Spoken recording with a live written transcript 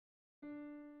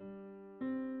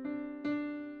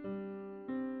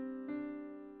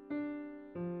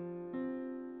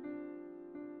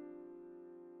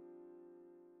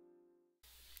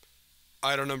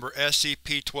Item number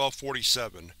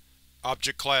SCP-1247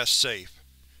 Object Class Safe.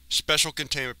 Special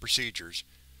Containment Procedures.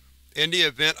 In the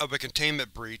event of a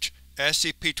containment breach,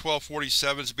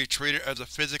 SCP-1247 is to be treated as a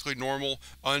physically normal,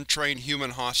 untrained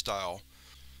human hostile.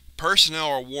 Personnel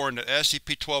are warned that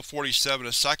SCP-1247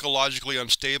 is psychologically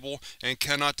unstable and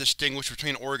cannot distinguish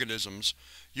between organisms.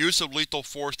 Use of lethal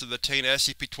force to detain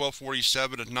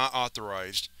SCP-1247 is not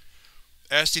authorized.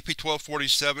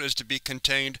 SCP-1247 is to be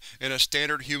contained in a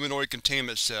standard humanoid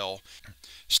containment cell.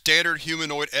 Standard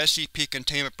humanoid SCP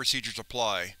containment procedures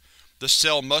apply. The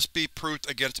cell must be proofed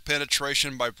against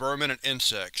penetration by vermin and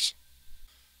insects.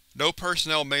 No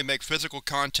personnel may make physical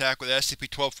contact with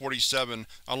SCP-1247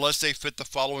 unless they fit the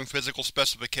following physical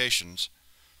specifications: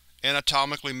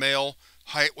 anatomically male,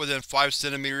 height within 5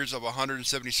 cm of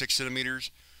 176 cm,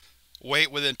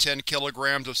 weight within 10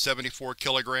 kg of 74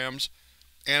 kg,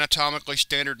 anatomically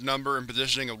standard number and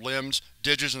positioning of limbs,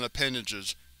 digits and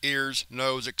appendages, ears,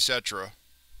 nose, etc.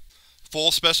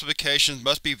 Full specifications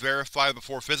must be verified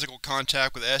before physical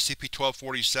contact with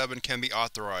SCP-1247 can be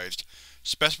authorized.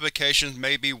 Specifications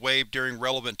may be waived during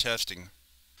relevant testing.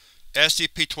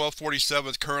 SCP-1247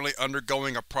 is currently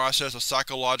undergoing a process of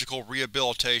psychological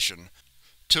rehabilitation.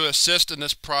 To assist in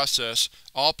this process,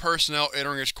 all personnel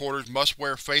entering its quarters must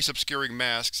wear face-obscuring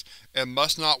masks and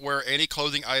must not wear any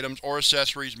clothing items or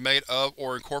accessories made of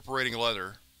or incorporating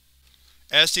leather.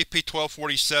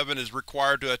 SCP-1247 is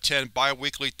required to attend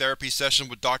bi-weekly therapy sessions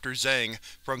with Dr. Zhang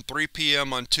from 3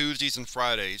 p.m. on Tuesdays and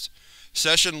Fridays.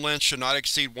 Session length should not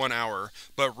exceed 1 hour,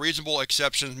 but reasonable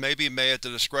exceptions may be made at the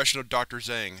discretion of Dr.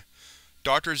 Zhang.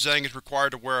 Dr. Zhang is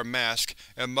required to wear a mask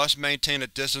and must maintain a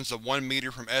distance of 1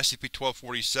 meter from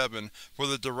SCP-1247 for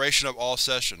the duration of all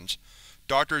sessions.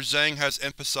 Dr. Zhang has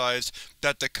emphasized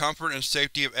that the comfort and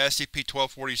safety of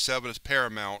SCP-1247 is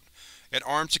paramount. An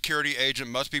armed security agent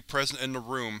must be present in the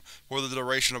room for the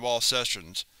duration of all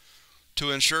sessions.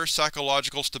 To ensure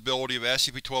psychological stability of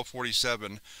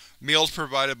SCP-1247, meals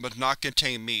provided must not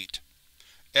contain meat.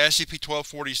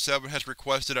 SCP-1247 has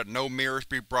requested that no mirrors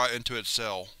be brought into its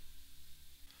cell.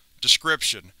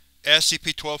 Description: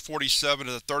 SCP-1247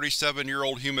 is a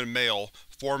 37-year-old human male,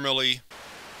 formerly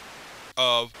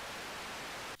of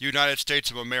United States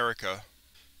of America.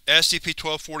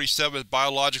 SCP-1247 is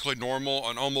biologically normal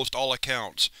on almost all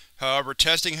accounts. However,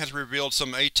 testing has revealed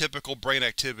some atypical brain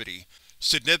activity.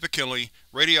 Significantly,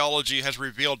 radiology has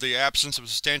revealed the absence of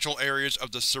substantial areas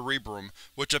of the cerebrum,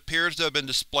 which appears to have been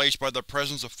displaced by the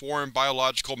presence of foreign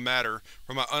biological matter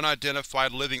from an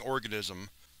unidentified living organism.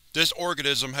 This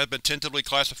organism has been tentatively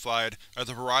classified as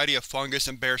a variety of fungus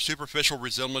and bears superficial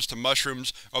resemblance to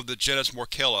mushrooms of the genus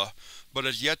Morchella, but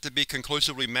is yet to be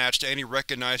conclusively matched to any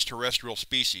recognized terrestrial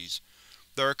species.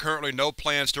 There are currently no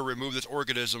plans to remove this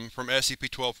organism from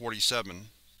SCP-1247.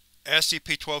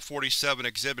 SCP-1247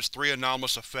 exhibits 3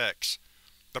 anomalous effects.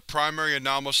 The primary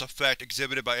anomalous effect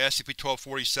exhibited by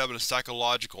SCP-1247 is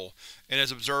psychological, and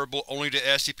is observable only to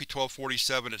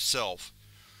SCP-1247 itself.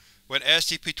 When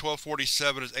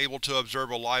SCP-1247 is able to observe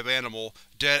a live animal,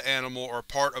 dead animal, or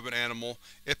part of an animal,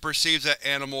 it perceives that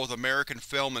animal as American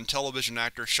film and television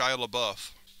actor Shia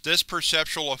LaBeouf. This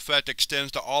perceptual effect extends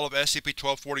to all of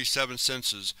SCP-1247's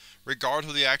senses.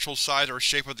 Regardless of the actual size or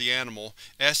shape of the animal,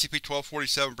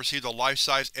 SCP-1247 perceives a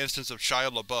life-size instance of Shia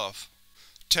LaBeouf.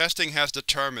 Testing has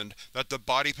determined that the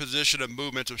body position and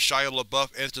movements of Shia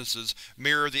LaBeouf instances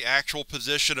mirror the actual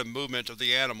position and movements of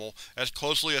the animal as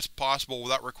closely as possible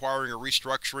without requiring a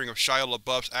restructuring of Shia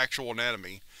LaBeouf's actual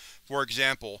anatomy. For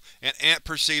example, an ant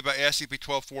perceived by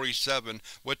SCP-1247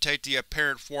 would take the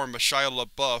apparent form of Shia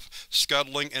LaBeouf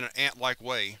scuttling in an ant-like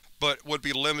way, but would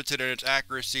be limited in its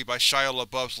accuracy by Shia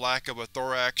LaBeouf's lack of a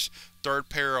thorax, third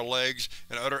pair of legs,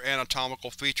 and other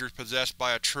anatomical features possessed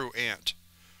by a true ant.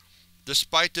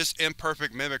 Despite this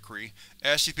imperfect mimicry,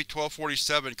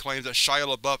 SCP-1247 claims that Shia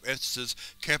LaBeouf instances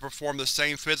can perform the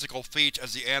same physical feats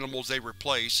as the animals they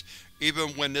replace, even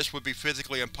when this would be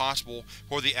physically impossible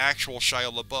for the actual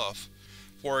Shia LaBeouf.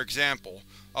 For example,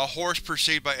 a horse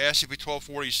perceived by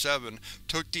SCP-1247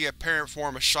 took the apparent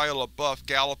form of Shia LaBeouf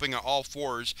galloping on all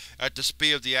fours at the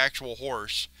speed of the actual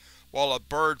horse, while a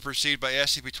bird perceived by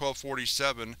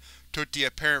SCP-1247 took the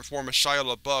apparent form of Shia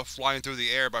LaBeouf flying through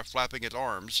the air by flapping its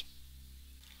arms.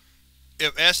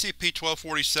 If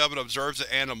SCP-1247 observes an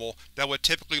animal that would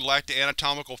typically lack the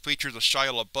anatomical features of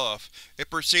Shia LaBeouf, it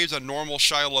perceives a normal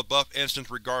Shia LaBeouf instance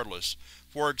regardless.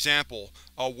 For example,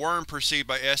 a worm perceived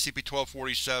by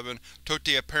SCP-1247 took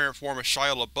the apparent form of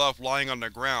Shia LaBeouf lying on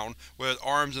the ground with his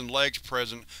arms and legs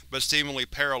present but seemingly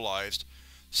paralyzed.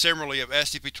 Similarly, if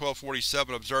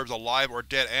SCP-1247 observes a live or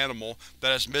dead animal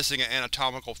that is missing an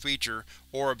anatomical feature,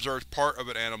 or observes part of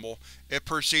an animal, it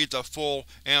precedes a full,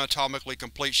 anatomically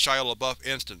complete Shia LaBeouf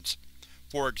instance.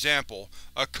 For example,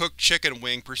 a cooked chicken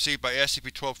wing perceived by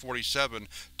SCP-1247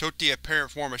 took the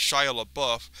apparent form of Shia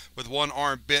LaBeouf, with one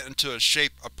arm bent into a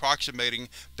shape approximating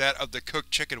that of the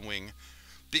cooked chicken wing.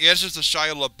 The instance of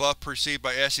Shia LaBeouf perceived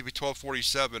by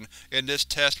SCP-1247 in this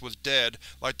test was dead,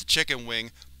 like the chicken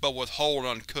wing, but was whole and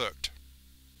uncooked.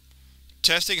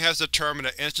 Testing has determined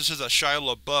that instances of Shia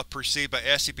LaBeouf perceived by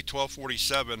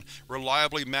SCP-1247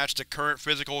 reliably match the current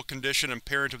physical condition and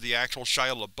appearance of the actual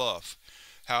Shia LaBeouf.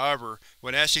 However,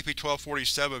 when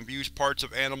SCP-1247 views parts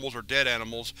of animals or dead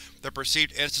animals, the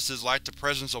perceived instances lack the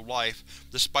presence of life,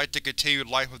 despite the continued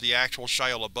life of the actual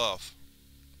Shia LaBeouf.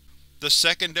 The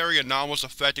secondary anomalous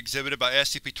effect exhibited by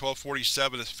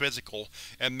SCP-1247 is physical,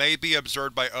 and may be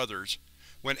observed by others.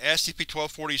 When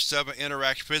SCP-1247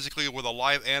 interacts physically with a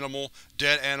live animal,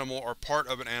 dead animal, or part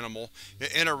of an animal,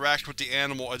 it interacts with the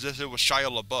animal as if it was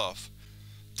Shia LaBeouf.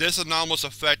 This anomalous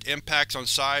effect impacts on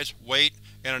size, weight,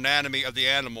 and anatomy of the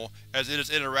animal as it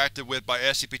is interacted with by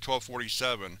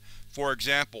SCP-1247. For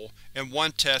example, in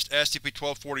one test,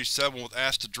 SCP-1247 was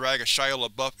asked to drag a Shia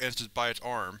LaBeouf instance by its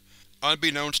arm.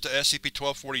 Unbeknownst to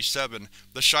SCP-1247,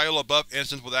 the Shia LaBeouf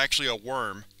instance was actually a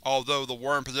worm. Although the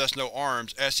worm possessed no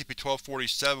arms,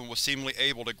 SCP-1247 was seemingly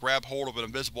able to grab hold of an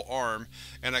invisible arm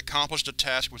and accomplish the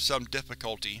task with some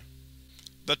difficulty.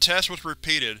 The test was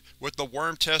repeated, with the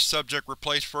worm test subject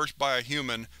replaced first by a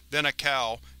human, then a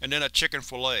cow, and then a chicken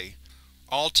fillet.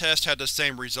 All tests had the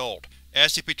same result.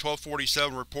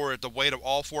 SCP-1247 reported the weight of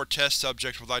all 4 test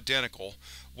subjects was identical.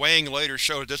 Weighing later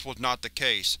showed this was not the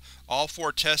case. All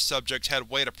 4 test subjects had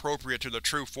weight appropriate to their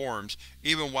true forms,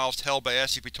 even whilst held by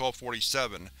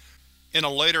SCP-1247. In a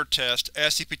later test,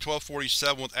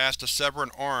 SCP-1247 was asked to sever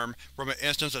an arm from an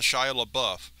instance of Shia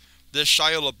LaBeouf. This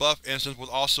Shia LaBeouf instance was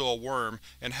also a worm,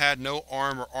 and had no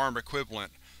arm or arm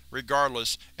equivalent.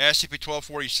 Regardless,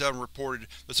 SCP-1247 reported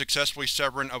the successfully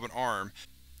severing of an arm.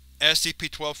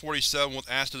 SCP-1247 was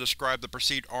asked to describe the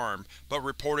perceived arm, but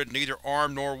reported neither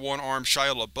arm nor one-armed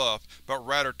Shia LaBeouf, but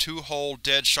rather 2 whole,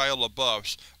 dead Shia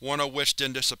LaBeoufs, one of which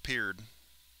then disappeared.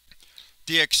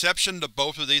 The exception to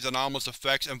both of these anomalous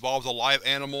effects involves a live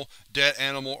animal, dead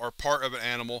animal, or part of an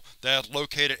animal that is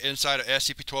located inside of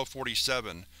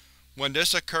SCP-1247. When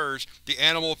this occurs, the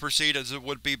animal will proceed as it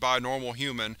would be by a normal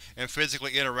human, and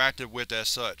physically interacted with as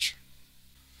such.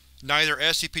 Neither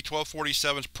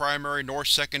SCP-1247's primary nor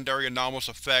secondary anomalous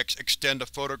effects extend to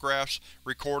photographs,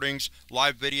 recordings,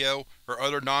 live video, or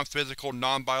other non-physical,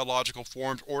 non-biological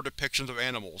forms or depictions of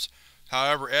animals.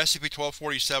 However,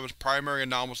 SCP-1247's primary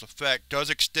anomalous effect does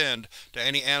extend to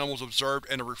any animals observed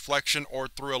in a reflection or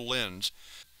through a lens.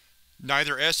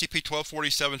 Neither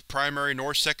SCP-1247's primary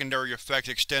nor secondary effects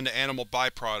extend to animal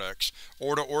byproducts,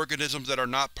 or to organisms that are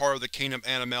not part of the kingdom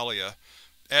Animalia.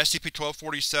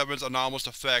 SCP-1247's anomalous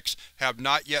effects have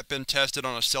not yet been tested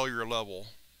on a cellular level.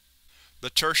 The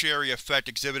tertiary effect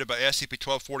exhibited by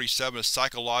SCP-1247 is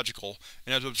psychological,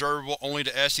 and is observable only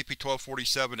to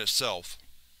SCP-1247 itself.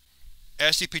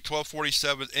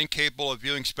 SCP-1247 is incapable of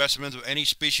viewing specimens of any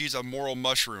species of moral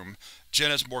mushroom,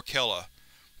 genus Morchella.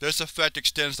 This effect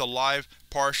extends to live,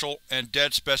 partial, and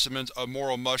dead specimens of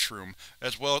moral mushroom,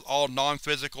 as well as all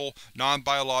non-physical,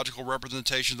 non-biological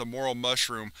representations of moral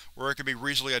mushroom where it can be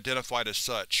reasonably identified as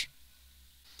such.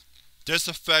 This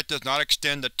effect does not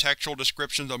extend to textual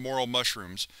descriptions of moral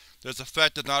mushrooms. This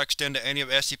effect does not extend to any of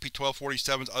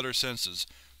SCP-1247's other senses.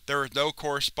 There is no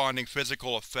corresponding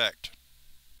physical effect.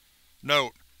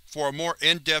 Note: for a more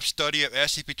in-depth study of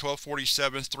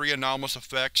SCP-1247's 3 anomalous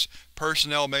effects,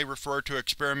 personnel may refer to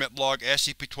Experiment Log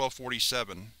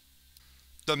SCP-1247.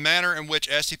 The manner in which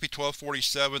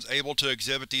SCP-1247 is able to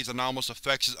exhibit these anomalous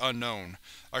effects is unknown.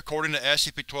 According to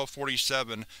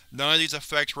SCP-1247, none of these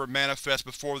effects were manifest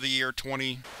before the year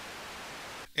 20.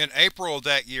 In April of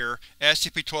that year,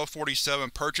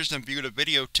 SCP-1247 purchased and viewed a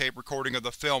videotape recording of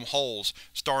the film Holes,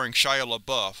 starring Shia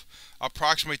LaBeouf.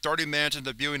 Approximately 30 minutes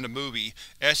into viewing the movie,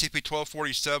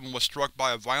 SCP-1247 was struck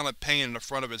by a violent pain in the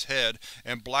front of his head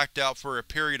and blacked out for a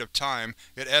period of time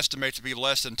it estimates to be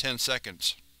less than 10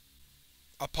 seconds.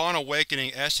 Upon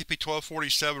awakening,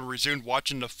 SCP-1247 resumed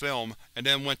watching the film and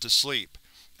then went to sleep.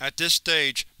 At this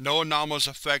stage, no anomalous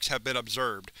effects have been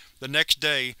observed. The next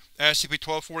day,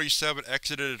 SCP-1247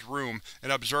 exited its room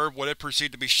and observed what it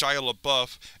perceived to be Shia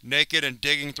LaBeouf, naked and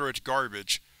digging through its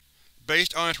garbage.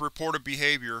 Based on its reported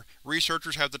behavior,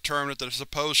 researchers have determined that the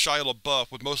supposed Shia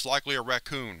LaBeouf was most likely a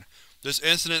raccoon. This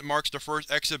incident marks the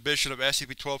first exhibition of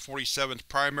SCP-1247's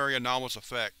primary anomalous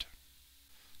effect.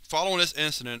 Following this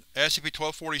incident,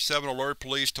 SCP-1247 alerted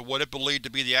police to what it believed to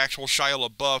be the actual Shia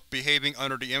LaBeouf behaving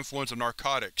under the influence of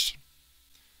narcotics.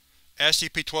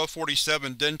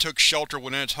 SCP-1247 then took shelter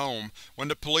within its home. When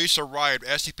the police arrived,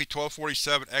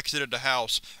 SCP-1247 exited the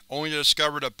house, only to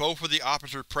discover that both of the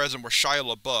officers present were Shia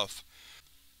LaBeouf.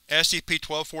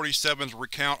 SCP-1247's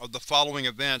recount of the following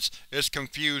events is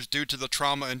confused due to the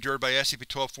trauma endured by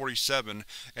SCP-1247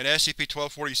 and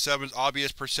SCP-1247's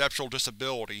obvious perceptual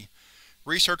disability.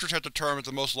 Researchers have determined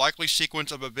the most likely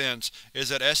sequence of events is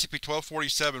that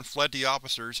SCP-1247 fled the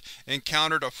officers,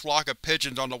 encountered a flock of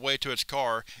pigeons on the way to its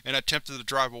car, and attempted to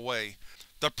drive away.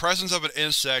 The presence of an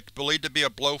insect, believed to be a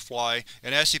blowfly,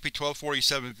 in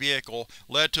SCP-1247's vehicle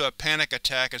led to a panic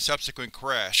attack and subsequent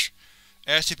crash.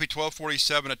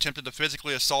 SCP-1247 attempted to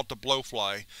physically assault the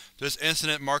blowfly. This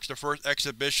incident marks the first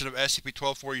exhibition of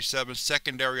SCP-1247's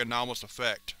secondary anomalous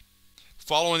effect.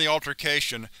 Following the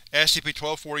altercation,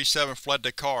 SCP-1247 fled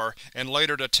the car, and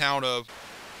later the town of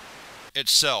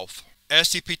itself.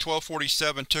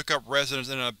 SCP-1247 took up residence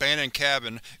in an abandoned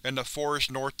cabin in the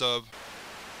forest north of.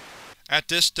 At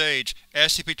this stage,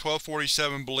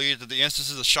 SCP-1247 believed that the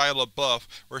instances of Shia LaBeouf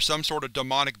were some sort of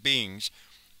demonic beings.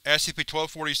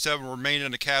 SCP-1247 remained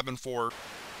in the cabin for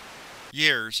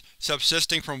years,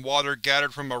 subsisting from water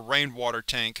gathered from a rainwater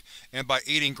tank, and by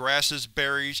eating grasses,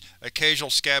 berries, occasional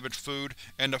scavenged food,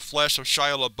 and the flesh of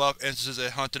Shia LaBeouf instances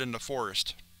it hunted in the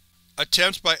forest.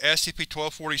 Attempts by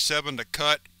SCP-1247 to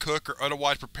cut, cook, or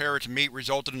otherwise prepare its meat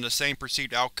resulted in the same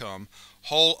perceived outcome: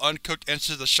 whole, uncooked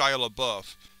instances of Shia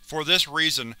LaBeouf. For this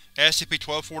reason,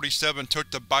 SCP-1247 took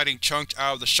to biting chunks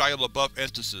out of the Shia LaBeouf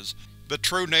instances. The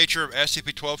true nature of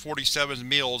SCP-1247's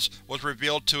meals was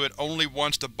revealed to it only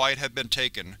once the bite had been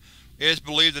taken. It is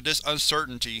believed that this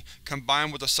uncertainty,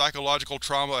 combined with the psychological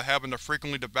trauma of having to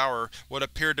frequently devour what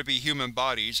appeared to be human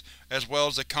bodies, as well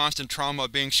as the constant trauma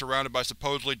of being surrounded by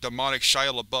supposedly demonic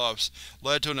Shia LaBeoufs,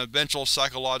 led to an eventual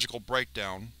psychological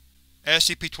breakdown.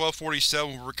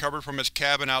 SCP-1247 was recovered from its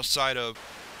cabin outside of.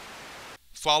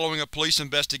 Following a police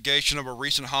investigation of a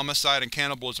recent homicide and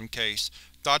cannibalism case,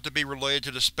 thought to be related to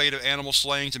the spate of animal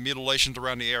slayings and mutilations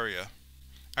around the area.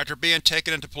 After being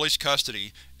taken into police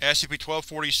custody,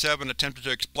 SCP-1247 attempted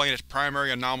to explain its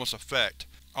primary anomalous effect.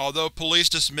 Although police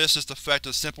dismissed this effect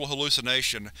as simple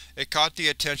hallucination, it caught the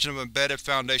attention of embedded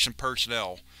Foundation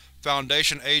personnel.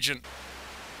 Foundation Agent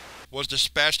was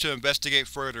dispatched to investigate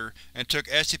further, and took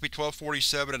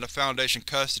SCP-1247 into Foundation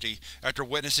custody after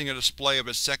witnessing a display of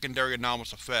its secondary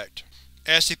anomalous effect.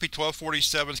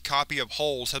 SCP-1247's copy of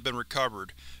Holes has been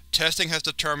recovered. Testing has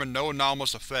determined no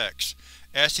anomalous effects.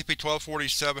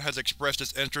 SCP-1247 has expressed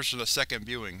its interest in a second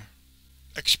viewing.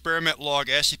 Experiment Log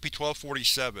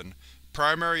SCP-1247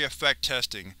 Primary Effect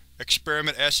Testing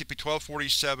Experiment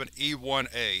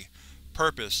SCP-1247-E1-A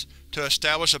Purpose: to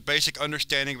establish a basic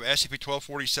understanding of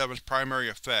SCP-1247's primary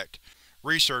effect.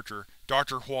 Researcher: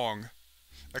 Dr. Huang.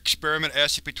 Experiment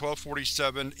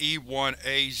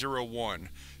SCP-1247-E1-A-01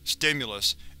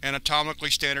 Stimulus: anatomically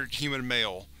standard human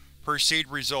male.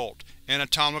 Perceived result: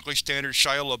 anatomically standard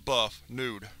Shia LaBeouf,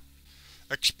 nude.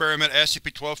 Experiment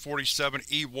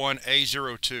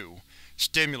SCP-1247-E1-A-02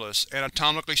 Stimulus: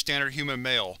 anatomically standard human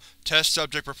male. Test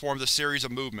subject performs a series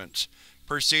of movements.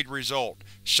 Perceived result: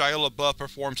 Shia LaBeouf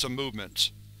performs some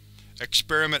movements.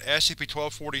 Experiment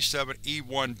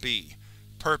SCP-1247-E1-B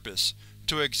Purpose: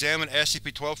 to examine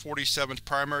SCP-1247's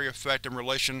primary effect in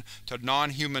relation to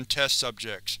non-human test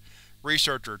subjects.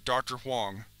 Researcher: Dr.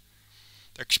 Huang.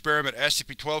 Experiment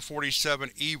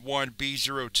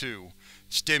SCP-1247-E1-B-02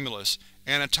 Stimulus: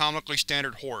 anatomically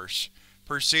standard horse.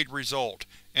 Perceived result: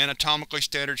 anatomically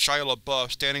standard Shia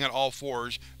LaBeouf standing on all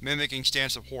fours, mimicking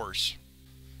stance of horse.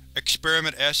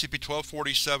 Experiment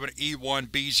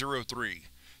SCP-1247-E1-B-03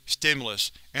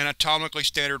 Stimulus: anatomically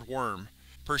standard worm.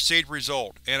 Perceived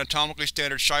result: anatomically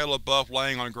standard Shia LaBeouf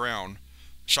laying on ground.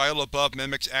 Shia LaBeouf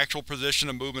mimics actual position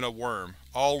and movement of worm.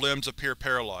 All limbs appear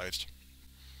paralyzed.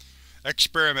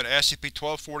 Experiment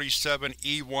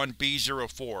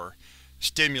SCP-1247-E1-B-04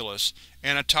 Stimulus: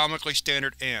 anatomically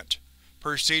standard ant.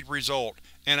 Perceived result: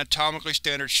 anatomically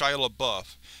standard Shia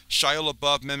LaBeouf. Shia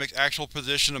LaBeouf mimics actual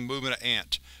position and movement of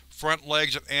ant. Front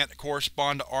legs of ant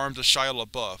correspond to arms of Shia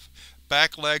LaBeouf.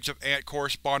 Back legs of ant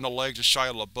correspond to legs of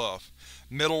Shia LaBeouf.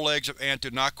 Middle legs of ant do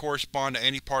not correspond to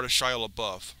any part of Shia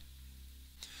LaBeouf.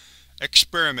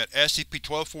 Experiment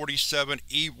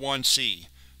SCP-1247-E1-C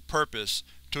Purpose: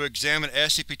 to examine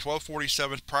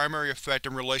SCP-1247's primary effect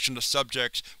in relation to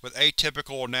subjects with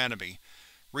atypical anatomy.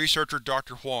 Researcher: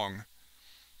 Dr. Huang.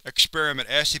 Experiment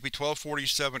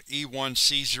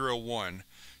SCP-1247-E1-C-01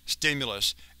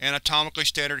 Stimulus: anatomically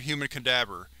standard human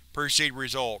cadaver. Perceived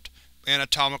result: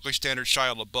 anatomically standard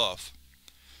Shia LaBeouf.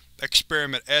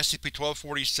 Experiment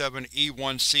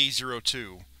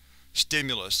SCP-1247-E1C02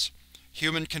 Stimulus: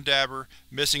 Human cadaver,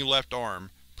 missing left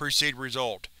arm. Proceed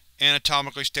result: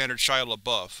 Anatomically standard Shia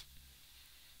LaBeouf.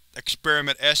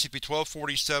 Experiment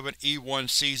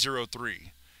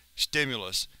SCP-1247-E1C03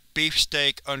 Stimulus: Beef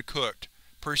steak, uncooked.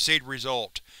 Proceed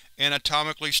result: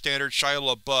 Anatomically standard Shia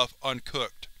LaBeouf,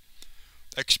 uncooked.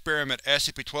 Experiment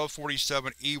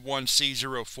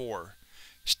SCP-1247-E1C04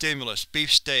 Stimulus: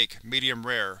 Beef steak, medium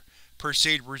rare.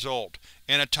 Proceed result: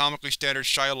 Anatomically standard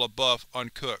Shia LaBeouf,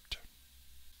 uncooked.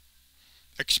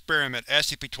 Experiment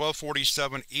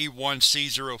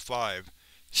SCP-1247-E1C05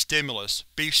 Stimulus: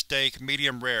 Beef steak,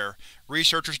 medium rare.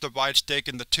 Researchers divide steak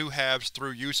into two halves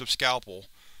through use of scalpel.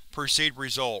 Proceed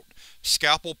result: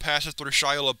 Scalpel passes through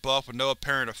Shia LaBeouf with no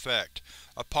apparent effect.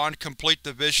 Upon complete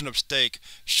division of steak,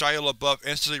 Shia LaBeouf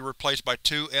instantly replaced by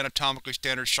two anatomically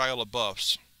standard Shia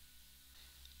LaBeoufs.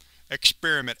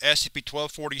 Experiment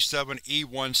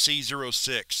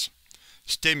SCP-1247-E1C06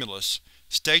 Stimulus: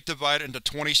 Steak divided into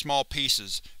 20 small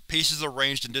pieces, pieces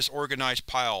arranged in disorganized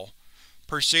pile.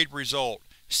 Proceed result: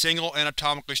 Single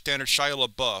anatomically standard Shia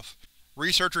LaBeouf.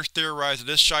 Researchers theorize that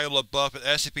this Shia LaBeouf is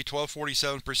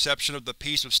SCP-1247's perception of the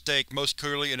piece of steak most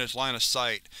clearly in its line of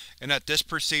sight, and that this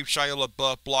perceived Shia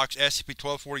LaBeouf blocks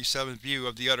SCP-1247's view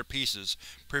of the other pieces,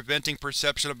 preventing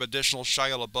perception of additional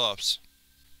Shia LaBeoufs.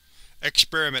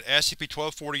 Experiment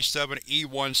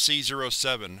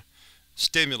SCP-1247-E1C07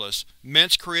 Stimulus: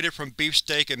 Mince created from beef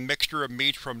steak and mixture of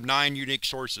meats from 9 unique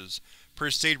sources.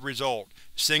 Proceed result: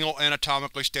 Single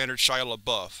anatomically standard Shia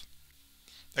LaBeouf.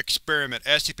 Experiment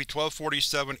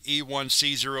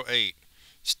SCP-1247-E1C08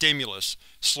 Stimulus: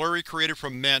 Slurry created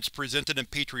from mince presented in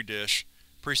petri dish.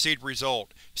 Proceed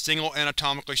result: Single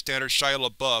anatomically standard Shia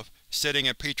LaBeouf, sitting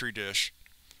in petri dish.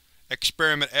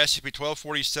 Experiment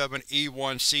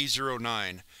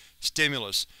SCP-1247-E1C09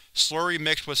 Stimulus: Slurry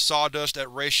mixed with sawdust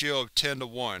at ratio of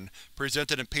 10:1,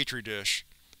 presented in petri dish.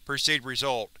 Proceed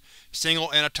result: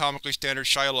 Single anatomically standard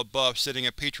Shia LaBeouf, sitting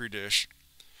in petri dish.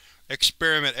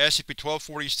 Experiment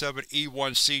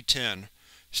SCP-1247-E1C10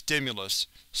 Stimulus: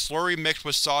 Slurry mixed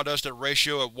with sawdust at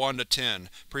ratio of 1:10,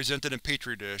 presented in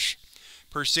petri dish.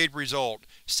 Proceed result: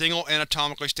 Single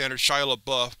anatomically standard Shia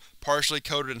LaBeouf, partially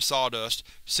coated in sawdust,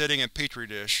 sitting in petri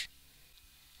dish.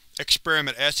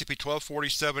 Experiment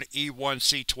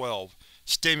SCP-1247-E1C12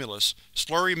 Stimulus: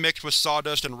 Slurry mixed with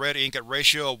sawdust and red ink at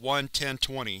ratio of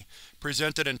 1:10:20,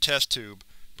 presented in test tube.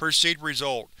 Proceed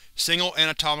result: Single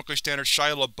anatomically standard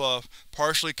Shia LaBeouf,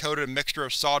 partially coated in mixture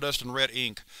of sawdust and red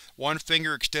ink, one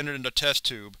finger extended into test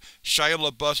tube. Shia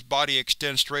LaBeouf's body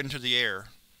extends straight into the air.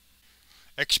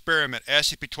 Experiment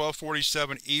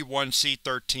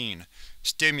SCP-1247-E1C13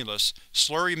 Stimulus: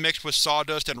 Slurry mixed with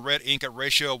sawdust and red ink at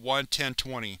ratio of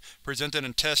 1:10:20, presented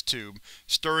in test tube.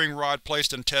 Stirring rod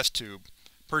placed in test tube.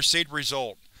 Proceed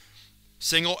result: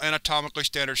 Single anatomically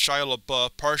standard Shia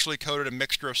LaBeouf, partially coated in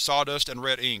mixture of sawdust and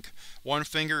red ink, one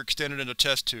finger extended into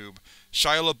test tube.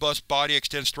 Shia LaBeouf's body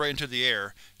extends straight into the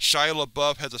air. Shia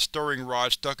LaBeouf has a stirring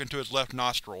rod stuck into his left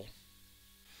nostril.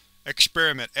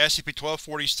 Experiment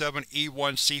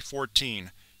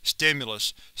SCP-1247-E1C14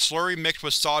 Stimulus: Slurry mixed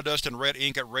with sawdust and red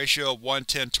ink at ratio of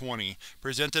 1:10:20,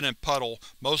 presented in puddle,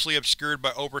 mostly obscured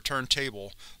by overturned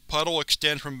table. Puddle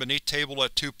extends from beneath table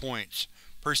at 2 points.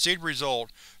 Proceed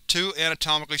result: Two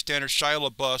anatomically standard Shia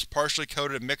LaBeoufs, partially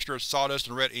coated in mixture of sawdust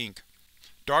and red ink.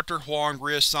 Dr. Huang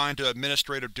reassigned to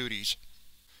administrative duties.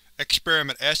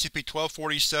 Experiment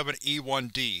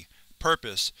SCP-1247-E1D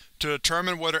Purpose: To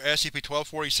determine whether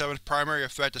SCP-1247's primary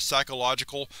effect is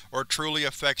psychological or truly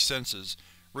affects senses.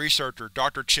 Researcher: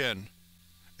 Dr. Chen.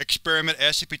 Experiment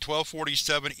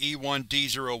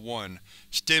SCP-1247-E1D01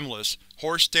 Stimulus: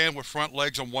 Horse stand with front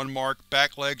legs on one mark,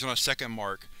 back legs on a second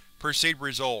mark. Proceed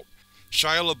result: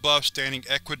 Shia LaBeouf standing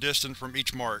equidistant from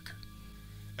each mark.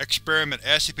 Experiment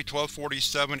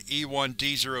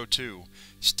SCP-1247-E1D02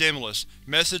 Stimulus: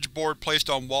 Message board placed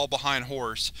on wall behind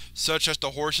horse, such as the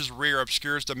horse's rear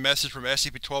obscures the message from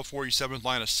SCP-1247's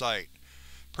line of sight.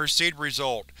 Proceed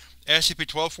result: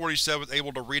 SCP-1247 is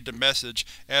able to read the message,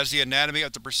 as the anatomy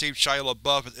of the perceived Shia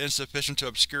LaBeouf is insufficient to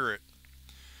obscure it.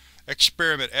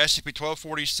 Experiment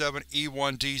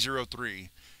SCP-1247-E1D03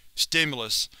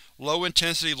 Stimulus: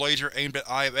 Low-intensity laser aimed at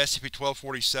eye of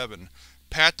SCP-1247.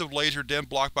 Path of laser then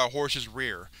blocked by horse's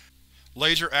rear.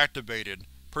 Laser activated.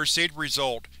 Proceed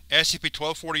result: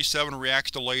 SCP-1247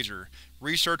 reacts to laser.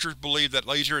 Researchers believe that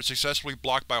laser is successfully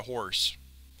blocked by horse.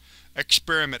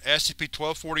 Experiment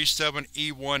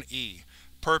SCP-1247-E1E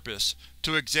Purpose: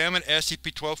 to examine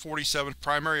SCP-1247's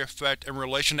primary effect in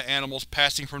relation to animals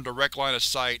passing from direct line of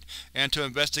sight, and to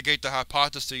investigate the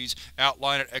hypotheses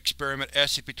outlined in Experiment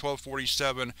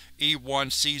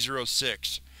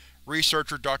SCP-1247-E1-C06.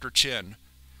 Researcher Dr. Chen.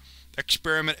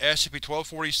 Experiment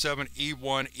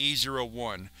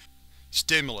SCP-1247-E1-E01.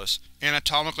 Stimulus: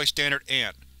 anatomically standard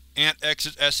ant. Ant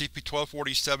exits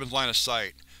SCP-1247's line of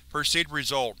sight. Perceived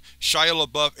result: Shia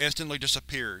LaBeouf instantly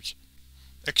disappears.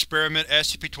 Experiment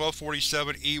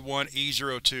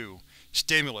SCP-1247-E1-E02.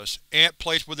 Stimulus: ant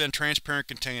placed within transparent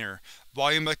container.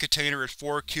 Volume of container is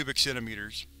 4 cubic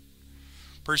centimeters.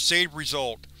 Perceived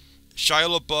result: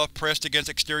 Shia LaBeouf pressed against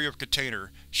exterior of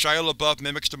container. Shia LaBeouf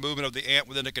mimics the movement of the ant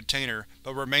within the container,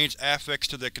 but remains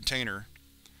affixed to the container.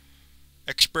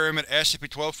 Experiment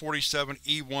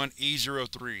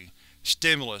SCP-1247-E1-E03.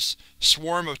 Stimulus: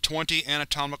 swarm of 20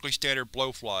 anatomically standard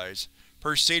blowflies.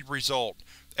 Perceived result: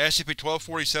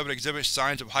 SCP-1247 exhibits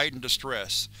signs of heightened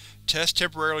distress. Test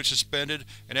temporarily suspended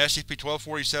and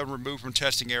SCP-1247 removed from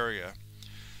testing area.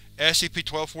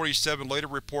 SCP-1247 later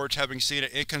reports having seen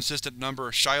an inconsistent number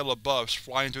of Shia LaBeoufs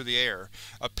flying through the air,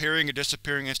 appearing and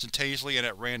disappearing instantaneously and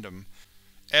at random.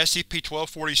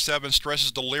 SCP-1247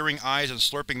 stresses the leering eyes and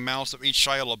slurping mouths of each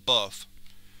Shia LaBeouf.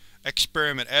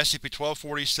 Experiment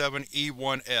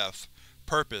SCP-1247-E1-F.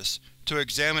 Purpose: to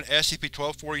examine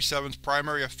SCP-1247's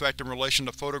primary effect in relation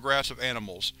to photographs of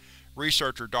animals.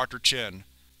 Researcher Dr. Chen.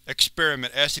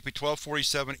 Experiment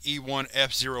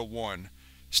SCP-1247-E1-F01.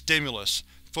 Stimulus: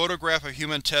 photograph of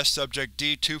human test subject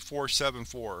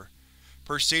D-2474.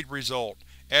 Perceived result: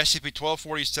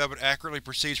 SCP-1247 accurately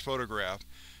perceives photograph.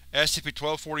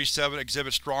 SCP-1247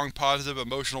 exhibits strong positive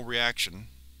emotional reaction.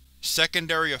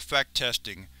 Secondary effect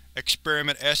testing.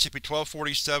 Experiment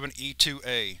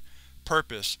SCP-1247-E2-A.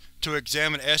 Purpose: to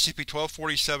examine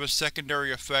SCP-1247's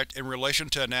secondary effect in relation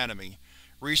to anatomy.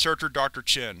 Researcher Dr.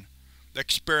 Chen.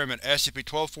 Experiment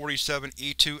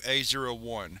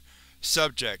SCP-1247-E2-A01.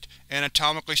 Subject: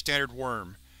 anatomically standard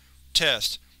worm.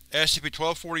 Test: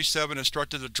 SCP-1247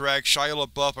 instructed to drag Shia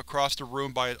LaBeouf across the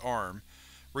room by his arm.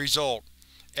 Result: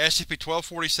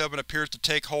 SCP-1247 appears to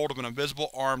take hold of an invisible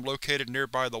arm located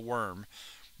nearby the worm.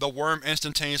 The worm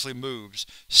instantaneously moves,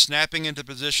 snapping into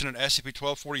position in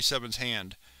SCP-1247's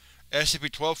hand.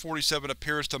 SCP-1247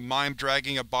 appears to mime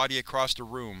dragging a body across the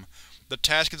room. The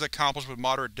task is accomplished with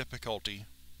moderate difficulty.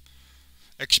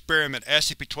 Experiment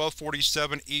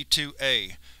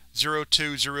SCP-1247-E2-A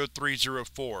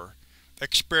 020304.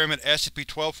 Experiment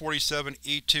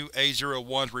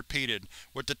SCP-1247-E2-A01 is repeated,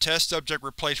 with the test subject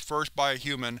replaced first by a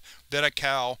human, then a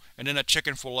cow, and then a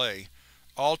chicken fillet.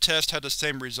 All tests had the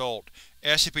same result.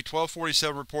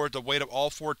 SCP-1247 reported the weight of all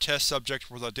 4 test subjects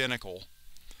was identical.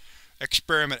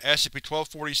 Experiment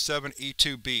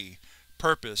SCP-1247-E2-B.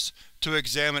 Purpose: to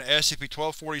examine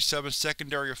SCP-1247's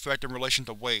secondary effect in relation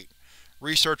to weight.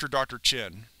 Researcher Dr.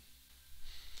 Chen.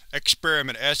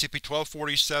 Experiment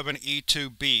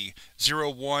SCP-1247-E2-B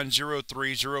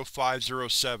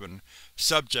 01030507.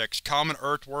 Subjects: common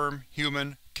earthworm,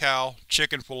 human, cow,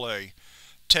 chicken fillet.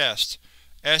 Test: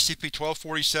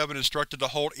 SCP-1247 instructed to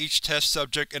hold each test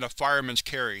subject in a fireman's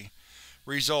carry.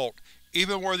 Result: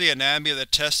 even where the anatomy of the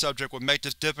test subject would make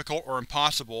this difficult or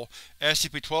impossible,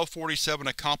 SCP-1247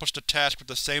 accomplished the task with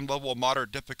the same level of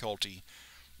moderate difficulty.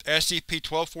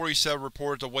 SCP-1247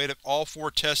 reported the weight of all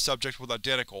 4 test subjects was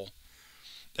identical.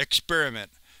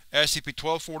 Experiment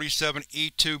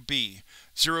SCP-1247-E2-B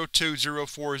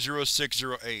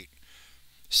 02040608.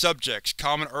 Subjects: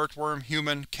 common earthworm,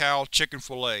 human, cow, chicken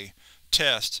fillet.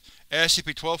 Test: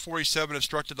 SCP-1247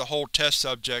 instructed to hold test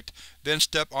subject, then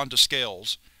step onto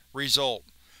scales. Result: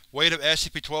 weight of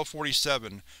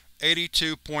SCP-1247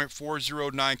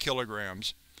 82.409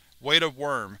 kg. Weight of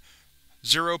worm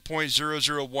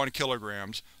 0.001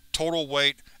 kg. Total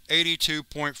weight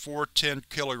 82.410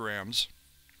 kg.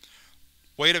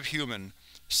 Weight of human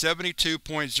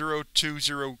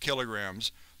 72.020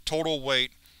 kg. Total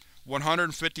weight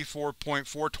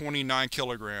 154.429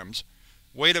 kg.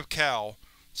 Weight of cow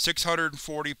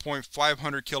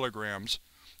 640.500 kg.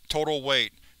 Total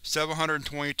weight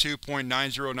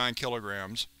 722.909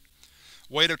 kg.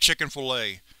 Weight of chicken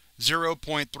fillet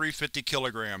 0.350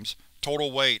 kg.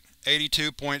 Total weight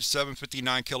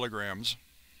 82.759 kg.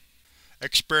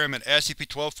 Experiment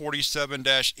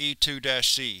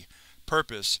SCP-1247-E2-C.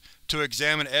 Purpose: to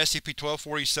examine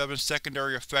SCP-1247's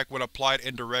secondary effect when applied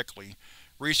indirectly.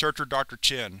 Researcher Dr.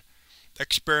 Chen.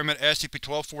 Experiment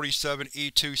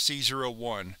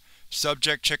SCP-1247-E2-C01.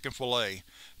 Subject: chicken fillet.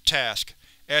 Task: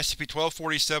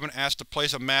 SCP-1247 asked to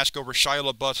place a mask over Shia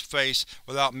LaBeouf's face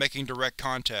without making direct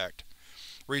contact.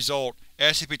 Result: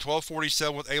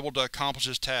 SCP-1247 was able to accomplish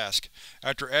its task.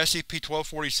 After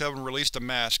SCP-1247 released the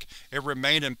mask, it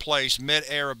remained in place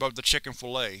mid-air above the chicken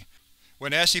fillet.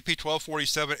 When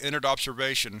SCP-1247 entered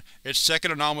observation, its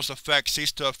second anomalous effect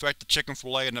ceased to affect the chicken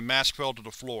fillet and the mask fell to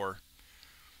the floor.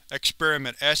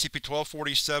 Experiment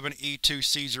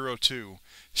SCP-1247-E2-C02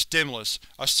 Stimulus: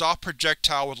 a soft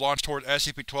projectile was launched towards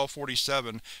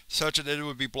SCP-1247 such that it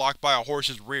would be blocked by a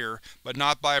horse's rear, but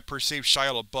not by a perceived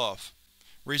Shia LaBeouf.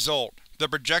 Result: the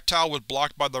projectile was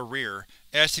blocked by the rear.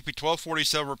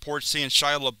 SCP-1247 reports seeing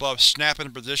Shia LaBeouf snap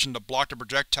into position to block the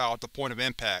projectile at the point of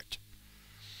impact.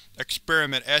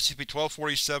 Experiment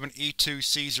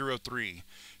SCP-1247-E2-C03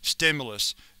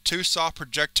 Stimulus: two soft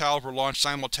projectiles were launched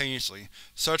simultaneously,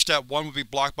 such that one would be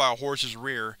blocked by a horse's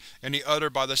rear, and the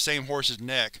other by the same horse's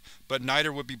neck, but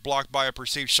neither would be blocked by a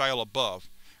perceived Shia LaBeouf.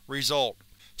 Result: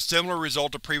 similar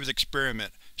result to previous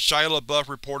experiment. Shia LaBeouf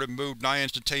reported moved nigh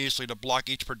instantaneously to block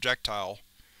each projectile.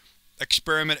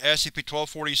 Experiment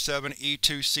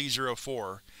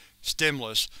SCP-1247-E2-C04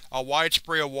 Stimulus: a wide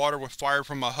spray of water was fired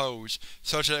from a hose,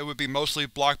 such that it would be mostly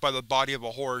blocked by the body of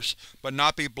a horse, but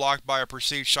not be blocked by a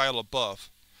perceived Shia LaBeouf.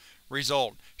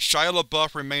 Result: Shia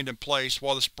LaBeouf remained in place,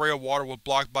 while the spray of water was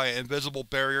blocked by an invisible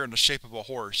barrier in the shape of a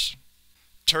horse.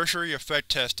 Tertiary Effect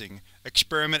Testing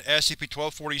Experiment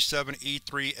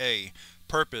SCP-1247-E3-A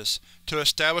Purpose: to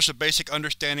establish a basic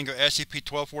understanding of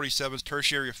SCP-1247's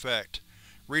tertiary effect.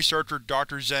 Researcher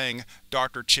Dr. Zhang,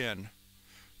 Dr. Chen.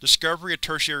 Discovery of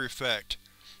Tertiary Effect.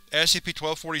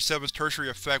 SCP-1247's tertiary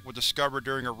effect was discovered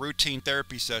during a routine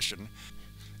therapy session.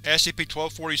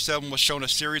 SCP-1247 was shown a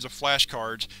series of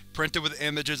flashcards, printed with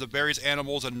images of various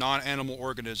animals and non-animal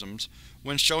organisms.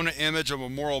 When shown an image of a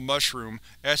moral mushroom,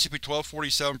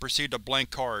 SCP-1247 proceeded to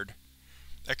blank card.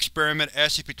 Experiment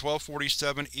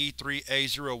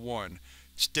SCP-1247-E3-A01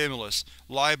 Stimulus: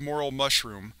 live moral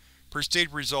mushroom.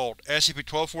 Perceived result: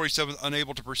 SCP-1247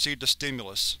 unable to proceed to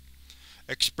stimulus.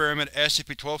 Experiment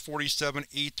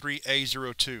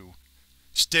SCP-1247-E3-A02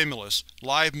 Stimulus: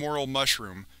 live moral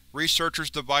mushroom.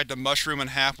 Researchers divide the mushroom in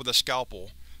half with a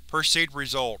scalpel. Perceived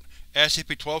result: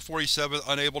 SCP-1247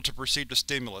 unable to proceed to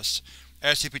stimulus.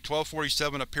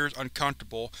 SCP-1247 appears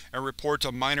uncomfortable and reports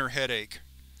a minor headache.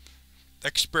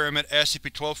 Experiment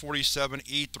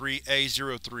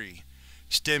SCP-1247-E3-A03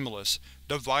 Stimulus: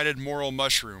 divided moral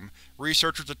mushroom.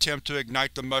 Researchers attempt to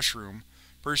ignite the mushroom.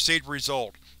 Perceived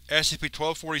result: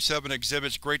 SCP-1247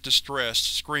 exhibits great distress,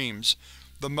 screams.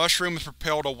 The mushroom is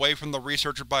propelled away from the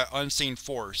researcher by an unseen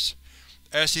force.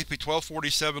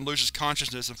 SCP-1247 loses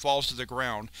consciousness and falls to the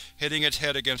ground, hitting its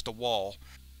head against a wall.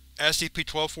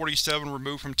 SCP-1247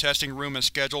 removed from testing room and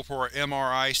scheduled for an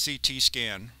MRI-CT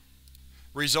scan.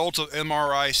 Results of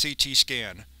MRI-CT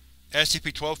scan.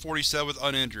 SCP-1247 is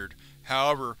uninjured.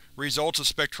 However, results of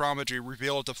spectrometry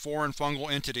reveal that the foreign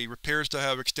fungal entity appears to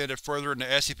have extended further into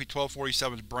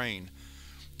SCP-1247's brain.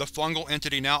 The fungal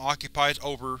entity now occupies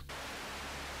over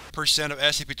 % of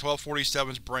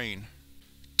SCP-1247's brain.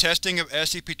 Testing of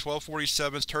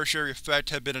SCP-1247's tertiary effect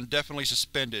had been indefinitely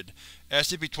suspended.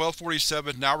 SCP-1247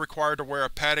 is now required to wear a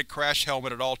padded crash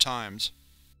helmet at all times.